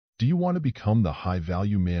Do you want to become the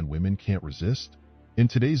high-value man women can't resist? In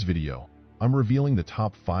today's video, I'm revealing the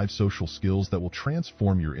top 5 social skills that will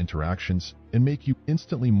transform your interactions and make you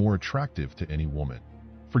instantly more attractive to any woman.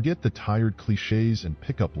 Forget the tired cliches and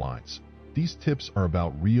pickup lines. These tips are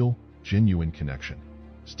about real, genuine connection.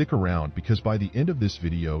 Stick around because by the end of this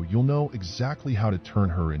video, you'll know exactly how to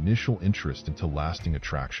turn her initial interest into lasting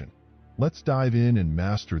attraction. Let's dive in and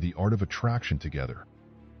master the art of attraction together.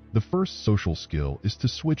 The first social skill is to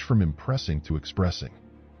switch from impressing to expressing.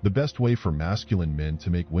 The best way for masculine men to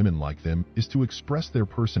make women like them is to express their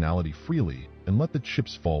personality freely and let the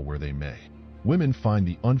chips fall where they may. Women find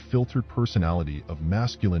the unfiltered personality of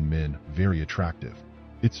masculine men very attractive.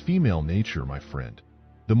 It's female nature, my friend.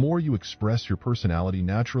 The more you express your personality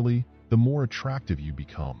naturally, the more attractive you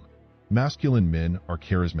become. Masculine men are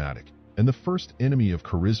charismatic, and the first enemy of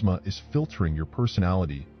charisma is filtering your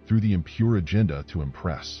personality through the impure agenda to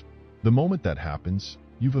impress. The moment that happens,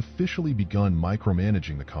 you've officially begun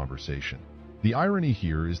micromanaging the conversation. The irony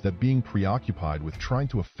here is that being preoccupied with trying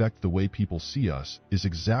to affect the way people see us is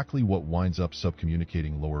exactly what winds up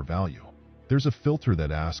subcommunicating lower value. There's a filter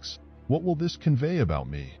that asks, "What will this convey about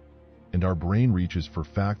me?" And our brain reaches for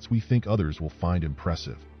facts we think others will find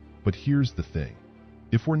impressive. But here's the thing.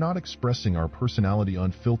 If we're not expressing our personality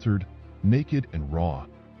unfiltered, naked, and raw,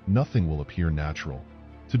 nothing will appear natural.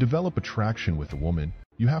 To develop attraction with a woman,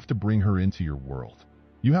 you have to bring her into your world.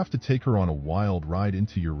 You have to take her on a wild ride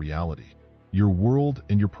into your reality. Your world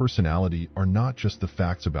and your personality are not just the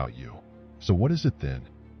facts about you. So what is it then?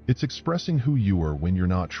 It's expressing who you are when you're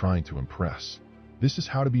not trying to impress. This is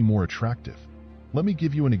how to be more attractive. Let me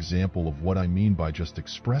give you an example of what I mean by just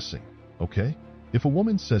expressing, okay? If a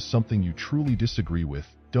woman says something you truly disagree with,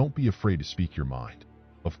 don't be afraid to speak your mind.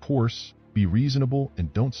 Of course, be reasonable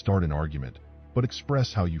and don't start an argument, but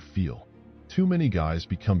express how you feel. Too many guys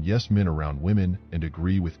become yes men around women and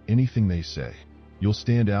agree with anything they say. You'll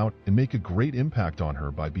stand out and make a great impact on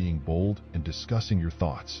her by being bold and discussing your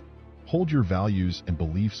thoughts. Hold your values and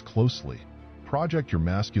beliefs closely. Project your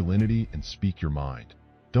masculinity and speak your mind.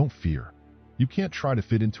 Don't fear. You can't try to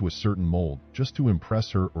fit into a certain mold just to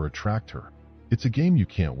impress her or attract her. It's a game you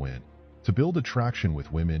can't win. To build attraction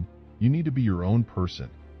with women, you need to be your own person.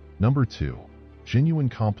 Number 2, genuine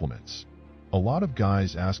compliments. A lot of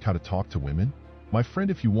guys ask how to talk to women. My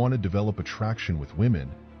friend, if you want to develop attraction with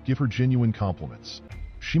women, give her genuine compliments.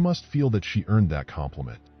 She must feel that she earned that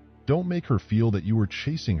compliment. Don't make her feel that you are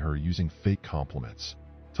chasing her using fake compliments.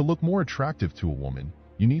 To look more attractive to a woman,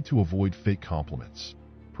 you need to avoid fake compliments.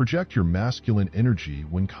 Project your masculine energy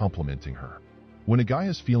when complimenting her. When a guy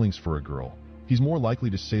has feelings for a girl, he's more likely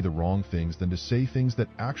to say the wrong things than to say things that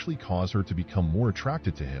actually cause her to become more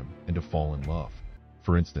attracted to him and to fall in love.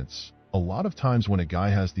 For instance, a lot of times when a guy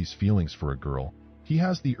has these feelings for a girl, he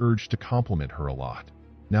has the urge to compliment her a lot.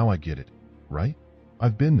 Now I get it, right?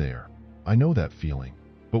 I've been there. I know that feeling.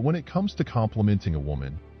 But when it comes to complimenting a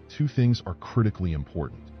woman, 2 things are critically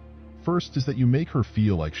important. First is that you make her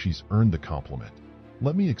feel like she's earned the compliment.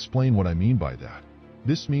 Let me explain what I mean by that.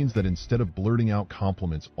 This means that instead of blurting out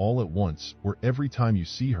compliments all at once or every time you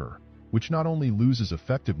see her, which not only loses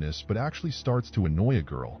effectiveness but actually starts to annoy a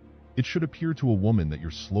girl, it should appear to a woman that you're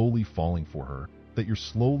slowly falling for her, that you're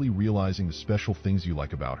slowly realizing the special things you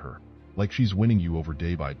like about her, like she's winning you over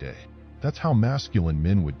day by day. That's how masculine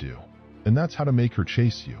men would do, and that's how to make her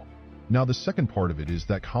chase you. Now, the second part of it is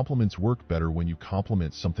that compliments work better when you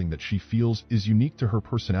compliment something that she feels is unique to her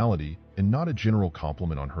personality and not a general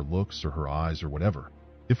compliment on her looks or her eyes or whatever.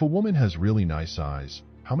 If a woman has really nice eyes,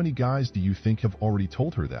 how many guys do you think have already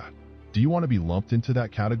told her that? Do you want to be lumped into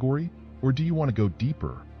that category? Or do you want to go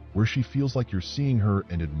deeper, where she feels like you're seeing her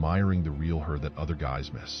and admiring the real her that other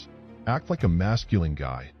guys miss? Act like a masculine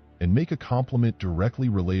guy and make a compliment directly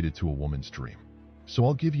related to a woman's dream. So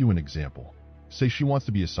I'll give you an example. Say she wants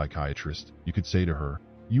to be a psychiatrist. You could say to her,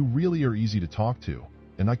 "You really are easy to talk to,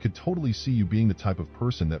 and I could totally see you being the type of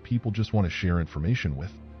person that people just want to share information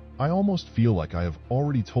with. I almost feel like I have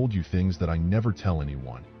already told you things that I never tell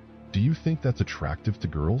anyone." Do you think that's attractive to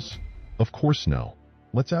girls? Of course no.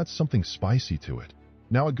 Let's add something spicy to it.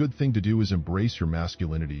 Now, a good thing to do is embrace your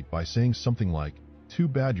masculinity by saying something like, "Too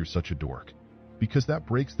bad you're such a dork," because that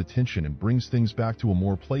breaks the tension and brings things back to a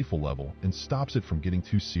more playful level and stops it from getting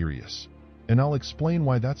too serious. And I'll explain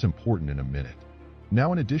why that's important in a minute.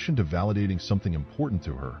 Now, in addition to validating something important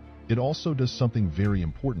to her, it also does something very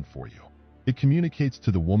important for you. It communicates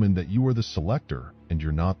to the woman that you are the selector and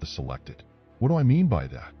you're not the selected. What do I mean by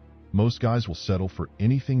that? Most guys will settle for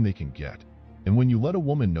anything they can get. And when you let a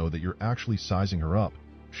woman know that you're actually sizing her up,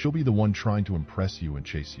 she'll be the one trying to impress you and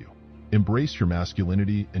chase you. Embrace your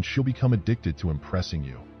masculinity and she'll become addicted to impressing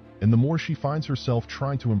you. And the more she finds herself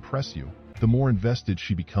trying to impress you, the more invested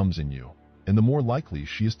she becomes in you, and the more likely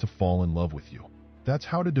she is to fall in love with you. That's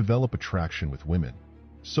how to develop attraction with women.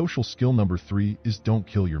 Social skill number 3 is don't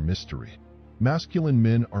kill your mystery. Masculine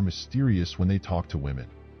men are mysterious when they talk to women.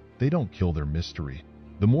 They don't kill their mystery.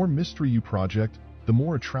 The more mystery you project, the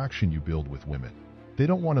more attraction you build with women. They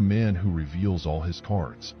don't want a man who reveals all his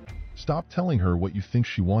cards. Stop telling her what you think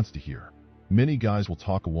she wants to hear. Many guys will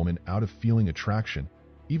talk a woman out of feeling attraction,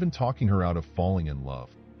 even talking her out of falling in love,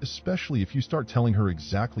 especially if you start telling her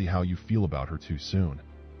exactly how you feel about her too soon.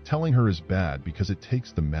 Telling her is bad because it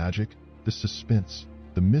takes the magic, the suspense,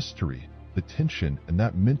 the mystery, the tension, and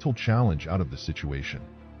that mental challenge out of the situation.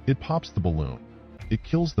 It pops the balloon. It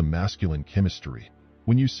kills the masculine chemistry.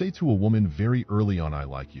 When you say to a woman very early on, "I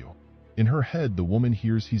like you," in her head the woman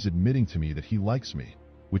hears he's admitting to me that he likes me,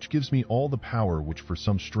 which gives me all the power, which for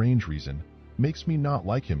some strange reason makes me not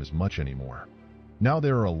like him as much anymore. Now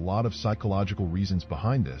there are a lot of psychological reasons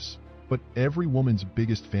behind this, but every woman's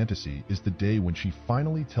biggest fantasy is the day when she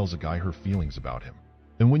finally tells a guy her feelings about him.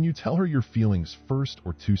 And when you tell her your feelings first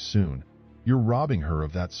or too soon, you're robbing her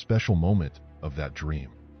of that special moment, of that dream.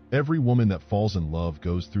 Every woman that falls in love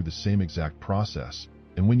goes through the same exact process,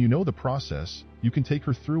 and when you know the process, you can take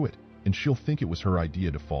her through it, and she'll think it was her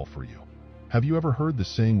idea to fall for you. Have you ever heard the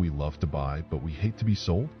saying, "We love to buy, but we hate to be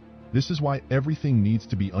sold"? This is why everything needs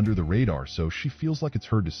to be under the radar, so she feels like it's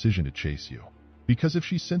her decision to chase you. Because if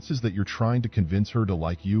she senses that you're trying to convince her to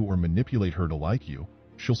like you or manipulate her to like you,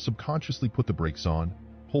 she'll subconsciously put the brakes on,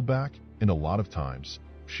 pull back, and a lot of times,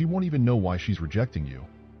 she won't even know why she's rejecting you,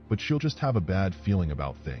 but she'll just have a bad feeling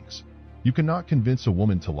about things. You cannot convince a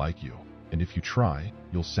woman to like you, and if you try,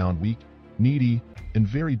 you'll sound weak, needy, and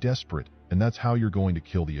very desperate, and that's how you're going to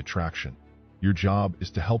kill the attraction. Your job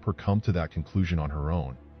is to help her come to that conclusion on her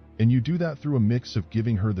own. And you do that through a mix of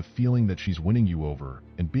giving her the feeling that she's winning you over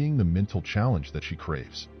and being the mental challenge that she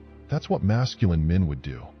craves. That's what masculine men would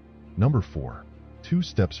do. Number 4. 2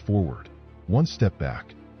 steps forward, 1 step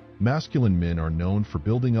back. Masculine men are known for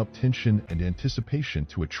building up tension and anticipation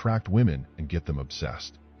to attract women and get them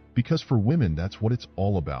obsessed. Because for women, that's what it's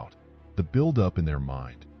all about. The build-up in their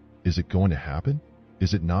mind. Is it going to happen?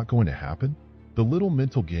 Is it not going to happen? The little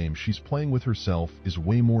mental game she's playing with herself is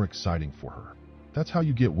way more exciting for her. That's how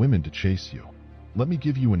you get women to chase you. Let me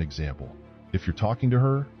give you an example. If you're talking to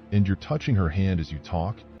her, and you're touching her hand as you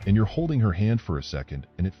talk, and you're holding her hand for a second,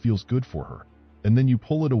 and it feels good for her, and then you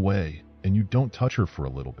pull it away, and you don't touch her for a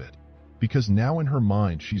little bit. Because now in her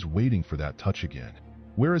mind, she's waiting for that touch again.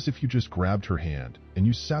 Whereas if you just grabbed her hand, and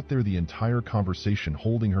you sat there the entire conversation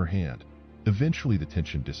holding her hand, eventually the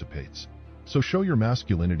tension dissipates. So show your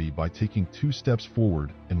masculinity by taking 2 steps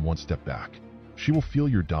forward and 1 step back. She will feel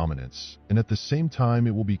your dominance, and at the same time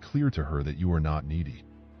it will be clear to her that you are not needy.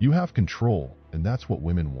 You have control, and that's what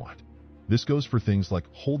women want. This goes for things like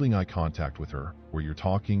holding eye contact with her, where you're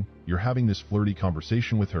talking, you're having this flirty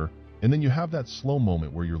conversation with her, and then you have that slow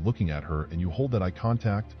moment where you're looking at her and you hold that eye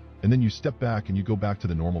contact, and then you step back and you go back to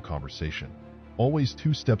the normal conversation. Always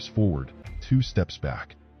 2 steps forward, 2 steps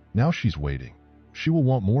back. Now she's waiting. She will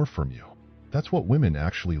want more from you. That's what women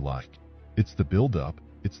actually like. It's the build-up.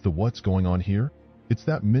 It's the what's going on here. It's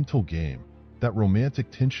that mental game, that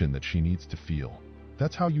romantic tension that she needs to feel.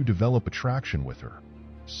 That's how you develop attraction with her.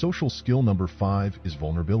 Social skill number 5 is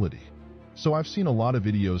vulnerability. So I've seen a lot of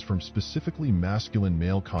videos from specifically masculine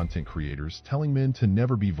male content creators telling men to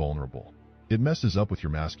never be vulnerable. It messes up with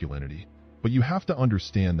your masculinity, but you have to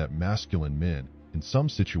understand that masculine men, in some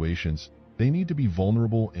situations, they need to be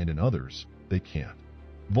vulnerable, and in others, they can't.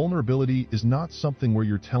 Vulnerability is not something where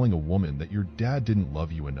you're telling a woman that your dad didn't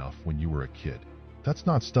love you enough when you were a kid. That's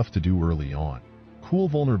not stuff to do early on. Cool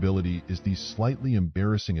vulnerability is these slightly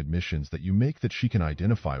embarrassing admissions that you make that she can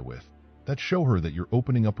identify with, that show her that you're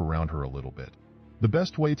opening up around her a little bit. The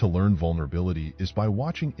best way to learn vulnerability is by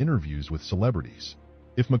watching interviews with celebrities.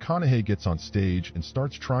 If McConaughey gets on stage and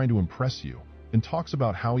starts trying to impress you and talks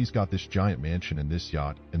about how he's got this giant mansion and this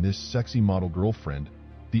yacht and this sexy model girlfriend,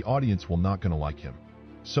 the audience will not gonna like him.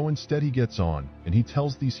 So instead he gets on, and he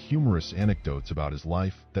tells these humorous anecdotes about his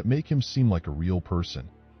life that make him seem like a real person.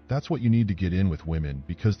 That's what you need to get in with women,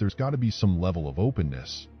 because there's got to be some level of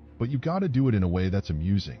openness, but you got to do it in a way that's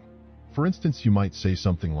amusing. For instance, you might say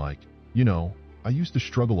something like, "You know, I used to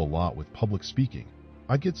struggle a lot with public speaking.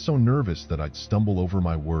 I'd get so nervous that I'd stumble over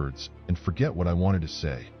my words and forget what I wanted to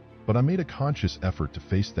say. But I made a conscious effort to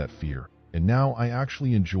face that fear, and now I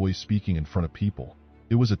actually enjoy speaking in front of people.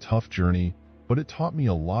 It was a tough journey, but it taught me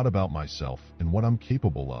a lot about myself and what I'm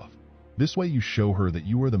capable of." This way you show her that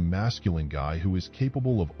you are the masculine guy who is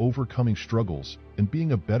capable of overcoming struggles and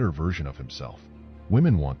being a better version of himself.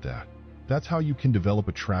 Women want that. That's how you can develop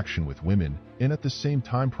attraction with women and at the same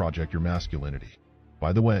time project your masculinity.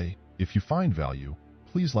 By the way, if you find value,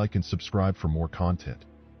 please like and subscribe for more content.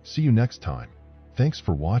 See you next time. Thanks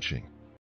for watching.